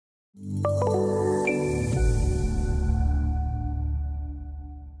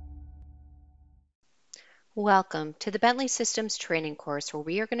Welcome to the Bentley Systems training course where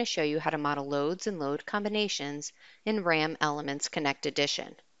we are going to show you how to model loads and load combinations in RAM Elements Connect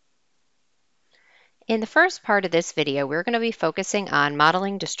Edition. In the first part of this video, we're going to be focusing on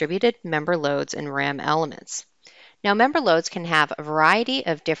modeling distributed member loads in RAM Elements. Now, member loads can have a variety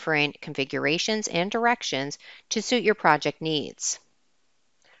of different configurations and directions to suit your project needs.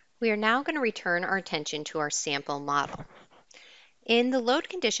 We are now going to return our attention to our sample model. In the Load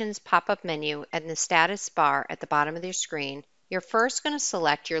Conditions pop-up menu and the status bar at the bottom of your screen, you're first going to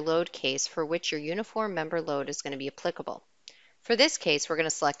select your load case for which your uniform member load is going to be applicable. For this case, we're going to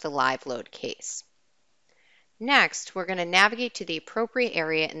select the live load case. Next, we're going to navigate to the appropriate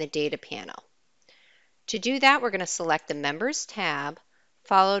area in the data panel. To do that, we're going to select the Members tab,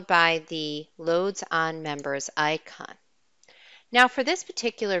 followed by the Loads on Members icon. Now for this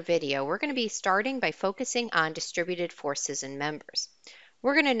particular video, we're going to be starting by focusing on distributed forces and members.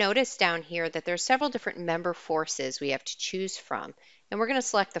 We're going to notice down here that there are several different member forces we have to choose from, and we're going to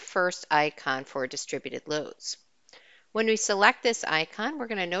select the first icon for distributed loads. When we select this icon, we're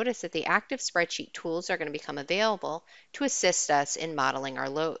going to notice that the active spreadsheet tools are going to become available to assist us in modeling our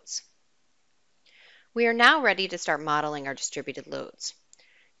loads. We are now ready to start modeling our distributed loads.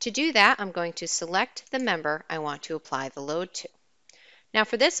 To do that, I'm going to select the member I want to apply the load to. Now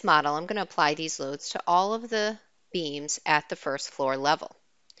for this model, I'm going to apply these loads to all of the beams at the first floor level.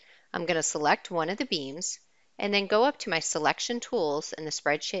 I'm going to select one of the beams and then go up to my selection tools in the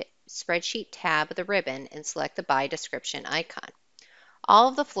spreadsheet tab of the ribbon and select the by description icon. All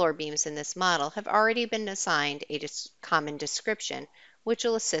of the floor beams in this model have already been assigned a common description, which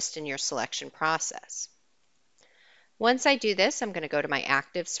will assist in your selection process. Once I do this, I'm going to go to my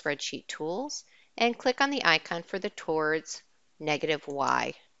active spreadsheet tools and click on the icon for the towards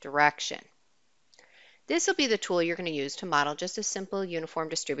 -y direction. This will be the tool you're going to use to model just a simple uniform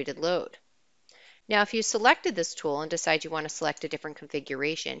distributed load. Now if you selected this tool and decide you want to select a different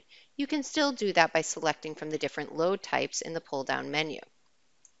configuration, you can still do that by selecting from the different load types in the pull-down menu.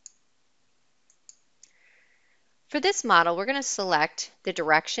 For this model, we're going to select the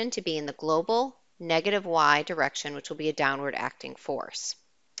direction to be in the global -y direction, which will be a downward acting force.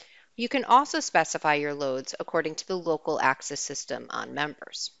 You can also specify your loads according to the local axis system on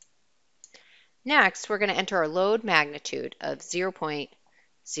members. Next, we're going to enter our load magnitude of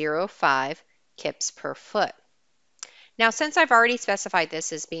 0.05 kips per foot. Now, since I've already specified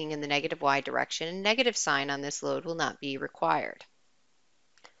this as being in the -y direction, a negative sign on this load will not be required.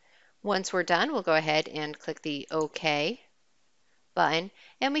 Once we're done, we'll go ahead and click the OK button,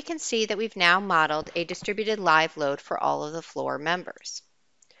 and we can see that we've now modeled a distributed live load for all of the floor members.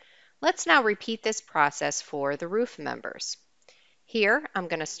 Let's now repeat this process for the roof members. Here, I'm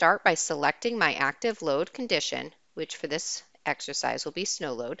going to start by selecting my active load condition, which for this exercise will be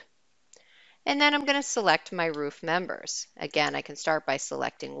snow load. And then I'm going to select my roof members. Again, I can start by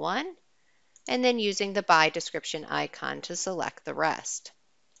selecting one, and then using the by description icon to select the rest.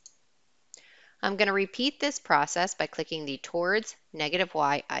 I'm going to repeat this process by clicking the towards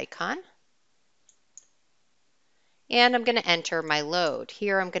 -y icon. And I'm going to enter my load.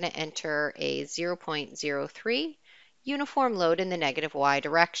 Here I'm going to enter a 0.03 uniform load in the -y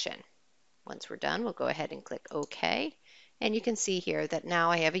direction. Once we're done, we'll go ahead and click OK. And you can see here that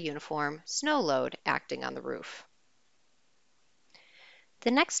now I have a uniform snow load acting on the roof.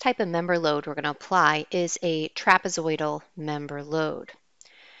 The next type of member load we're going to apply is a trapezoidal member load.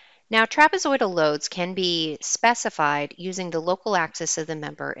 Now, trapezoidal loads can be specified using the local axis of the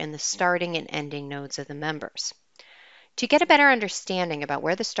member and the starting and ending nodes of the members. To get a better understanding about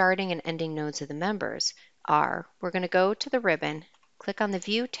where the starting and ending nodes of the members are, we're going to go to the ribbon, click on the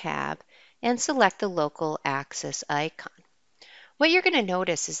View tab, and select the local axis icon. What you're going to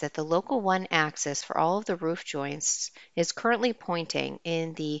notice is that the local 1 axis for all of the roof joints is currently pointing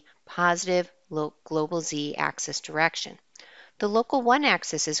in the positive global Z axis direction. The local 1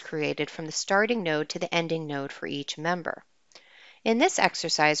 axis is created from the starting node to the ending node for each member. In this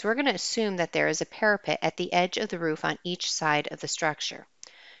exercise, we're going to assume that there is a parapet at the edge of the roof on each side of the structure.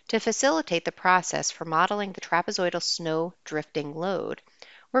 To facilitate the process for modeling the trapezoidal snow drifting load,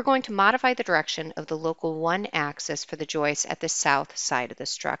 we're going to modify the direction of the local 1 axis for the joists at the south side of the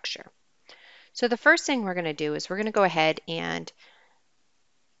structure. So the first thing we're going to do is we're going to go ahead and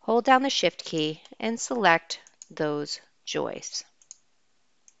hold down the Shift key and select those joists.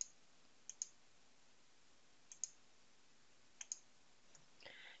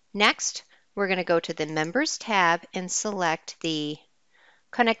 Next, we're going to go to the Members tab and select the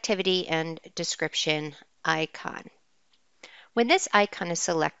Connectivity and Description icon. When this icon is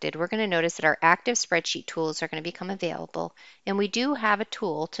selected, we're going to notice that our active spreadsheet tools are going to become available, and we do have a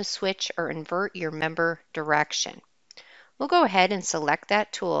tool to switch or invert your member direction. We'll go ahead and select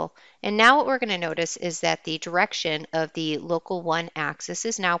that tool, and now what we're going to notice is that the direction of the local 1 axis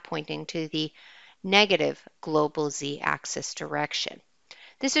is now pointing to the negative global z-axis direction.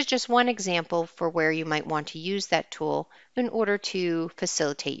 This is just one example for where you might want to use that tool in order to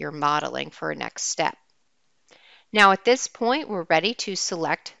facilitate your modeling for a next step. Now at this point, we're ready to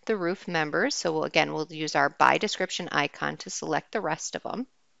select the roof members. So we'll use our by description icon to select the rest of them.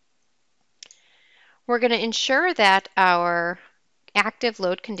 We're going to ensure that our active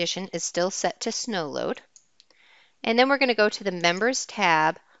load condition is still set to snow load. And then we're going to go to the Members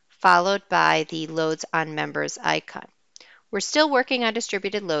tab, followed by the Loads on Members icon. We're still working on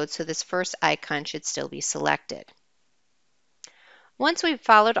distributed loads, so this first icon should still be selected. Once we've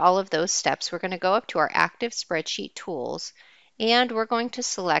followed all of those steps, we're going to go up to our active spreadsheet tools, and we're going to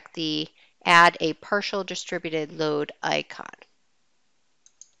select the Add a Partial Distributed Load icon.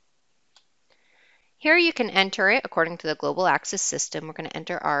 Here you can enter it according to the global axis system. We're going to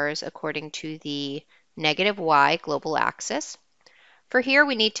enter ours according to the negative y global axis. For here,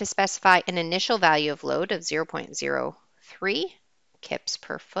 we need to specify an initial value of load of 0.03 kips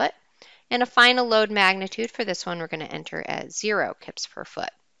per foot, and a final load magnitude for this one we're going to enter as 0 kips per foot.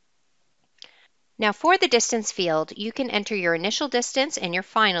 Now for the distance field, you can enter your initial distance and your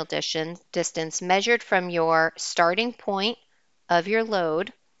final distance measured from your starting point of your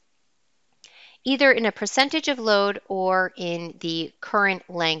load, either in a percentage of load or in the current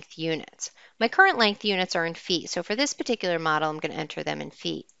length units. My current length units are in feet, so for this particular model, I'm going to enter them in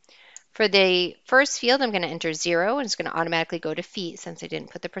feet. For the first field, I'm going to enter 0, and it's going to automatically go to feet since I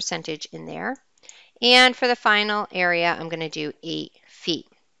didn't put the percentage in there. And for the final area, I'm going to do 8 feet.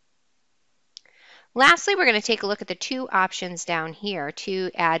 Lastly, we're going to take a look at the 2 options down here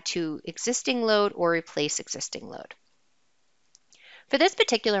to add to existing load or replace existing load. For this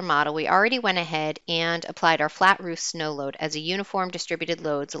particular model, we already went ahead and applied our flat roof snow load as a uniform distributed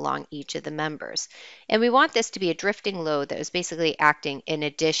loads along each of the members. And we want this to be a drifting load that is basically acting in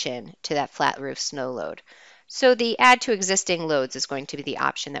addition to that flat roof snow load. So the add to existing loads is going to be the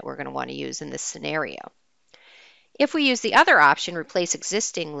option that we're going to want to use in this scenario. If we use the other option, replace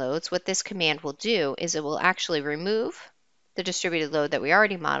existing loads, what this command will do is it will actually remove the distributed load that we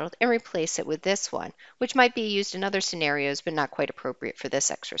already modeled and replace it with this one, which might be used in other scenarios but not quite appropriate for this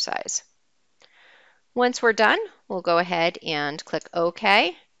exercise. Once we're done, we'll go ahead and click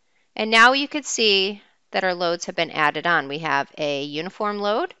OK. And now you can see that our loads have been added on. We have a uniform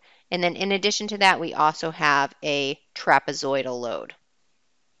load, and then in addition to that, we also have a trapezoidal load.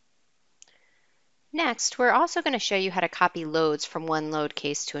 Next, we're also going to show you how to copy loads from one load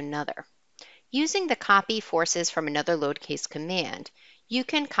case to another. Using the copy forces from another load case command, you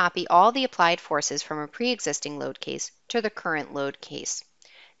can copy all the applied forces from a pre-existing load case to the current load case.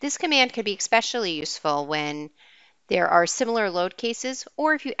 This command can be especially useful when there are similar load cases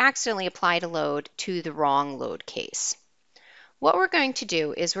or if you accidentally applied a load to the wrong load case. What we're going to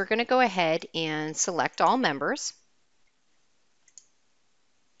do is we're going to go ahead and select all members.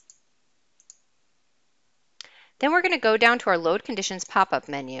 Then we're going to go down to our Load Conditions pop-up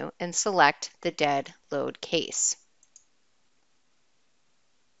menu and select the dead load case.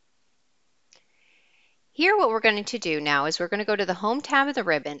 Here what we're going to do now is we're going to go to the Home tab of the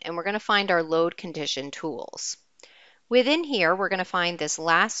ribbon and we're going to find our Load Condition tools. Within here, we're going to find this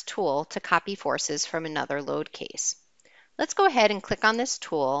last tool to copy forces from another load case. Let's go ahead and click on this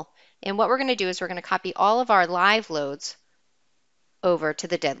tool, and what we're going to do is we're going to copy all of our live loads over to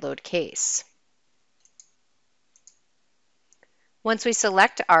the dead load case. Once we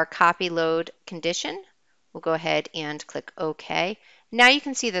select our copy load condition, we'll go ahead and click OK. Now you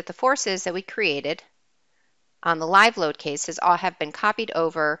can see that the forces that we created on the live load cases all have been copied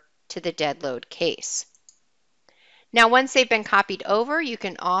over to the dead load case. Now once they've been copied over, you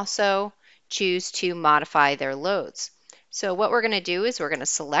can also choose to modify their loads. So what we're going to do is we're going to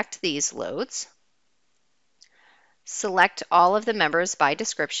select these loads, select all of the members by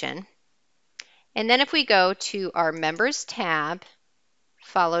description, and then if we go to our Members tab,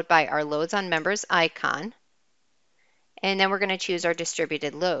 followed by our Loads on Members icon, and then we're going to choose our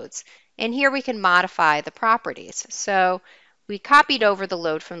distributed loads. And here we can modify the properties. So we copied over the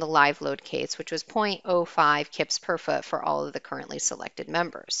load from the live load case, which was 0.05 kips per foot for all of the currently selected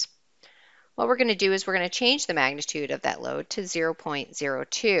members. What we're going to do is we're going to change the magnitude of that load to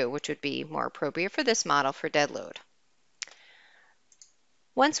 0.02, which would be more appropriate for this model for dead load.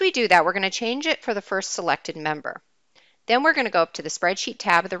 Once we do that, we're going to change it for the first selected member. Then we're going to go up to the Spreadsheet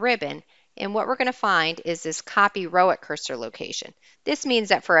tab of the ribbon, And what we're going to find is this copy row at cursor location. This means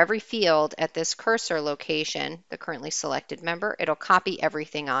that for every field at this cursor location, the currently selected member, it'll copy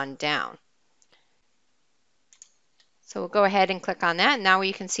everything on down. So we'll go ahead and click on that. Now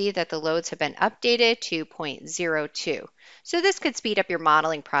you can see that the loads have been updated to 0.02. So this could speed up your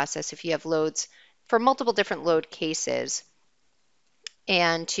modeling process if you have loads for multiple different load cases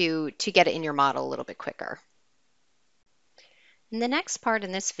and to get it in your model a little bit quicker. In the next part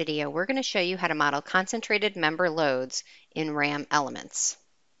in this video, we're going to show you how to model concentrated member loads in RAM elements.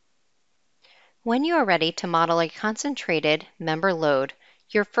 When you are ready to model a concentrated member load,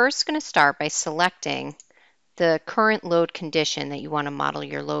 you're first going to start by selecting the current load condition that you want to model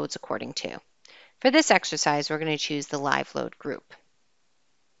your loads according to. For this exercise, we're going to choose the live load group.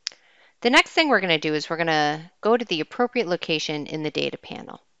 The next thing we're going to do is we're going to go to the appropriate location in the data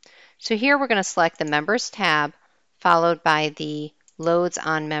panel. So here we're going to select the Members tab, followed by the Loads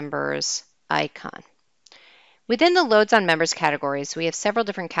on Members icon. Within the Loads on Members categories, we have several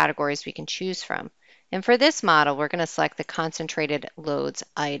different categories we can choose from. And for this model, we're going to select the Concentrated Loads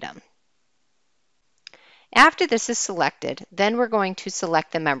item. After this is selected, then we're going to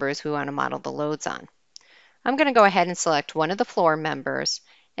select the members we want to model the loads on. I'm going to go ahead and select one of the floor members,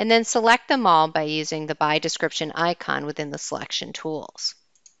 and then select them all by using the By Description icon within the selection tools.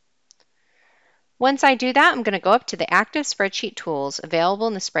 Once I do that, I'm going to go up to the Active Spreadsheet tools available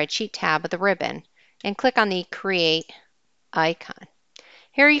in the Spreadsheet tab of the ribbon and click on the Create icon.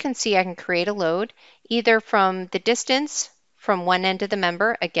 Here you can see I can create a load either from the distance from one end of the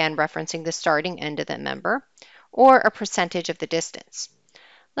member, again referencing the starting end of the member, or a percentage of the distance.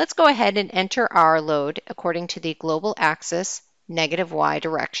 Let's go ahead and enter our load according to the global axis -y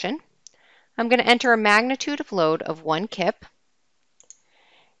direction. I'm going to enter a magnitude of load of 1 kip,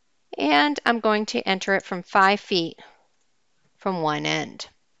 and I'm going to enter it from 5 feet from one end.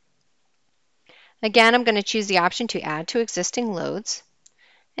 Again, I'm going to choose the option to add to existing loads,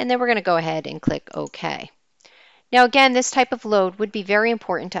 and then we're going to go ahead and click OK. Now again, this type of load would be very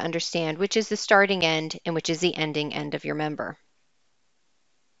important to understand which is the starting end and which is the ending end of your member.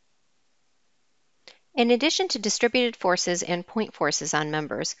 In addition to distributed forces and point forces on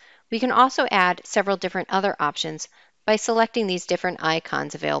members, we can also add several different other options by selecting these different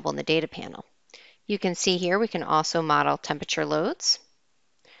icons available in the data panel. You can see here we can also model temperature loads.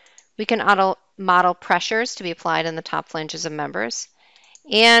 We can model pressures to be applied on the top flanges of members,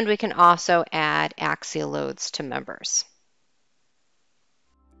 and we can also add axial loads to members.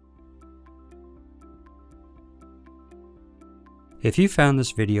 If you found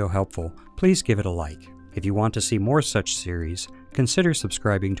this video helpful, please give it a like. If you want to see more such series, consider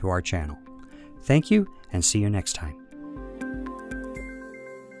subscribing to our channel. Thank you, and see you next time.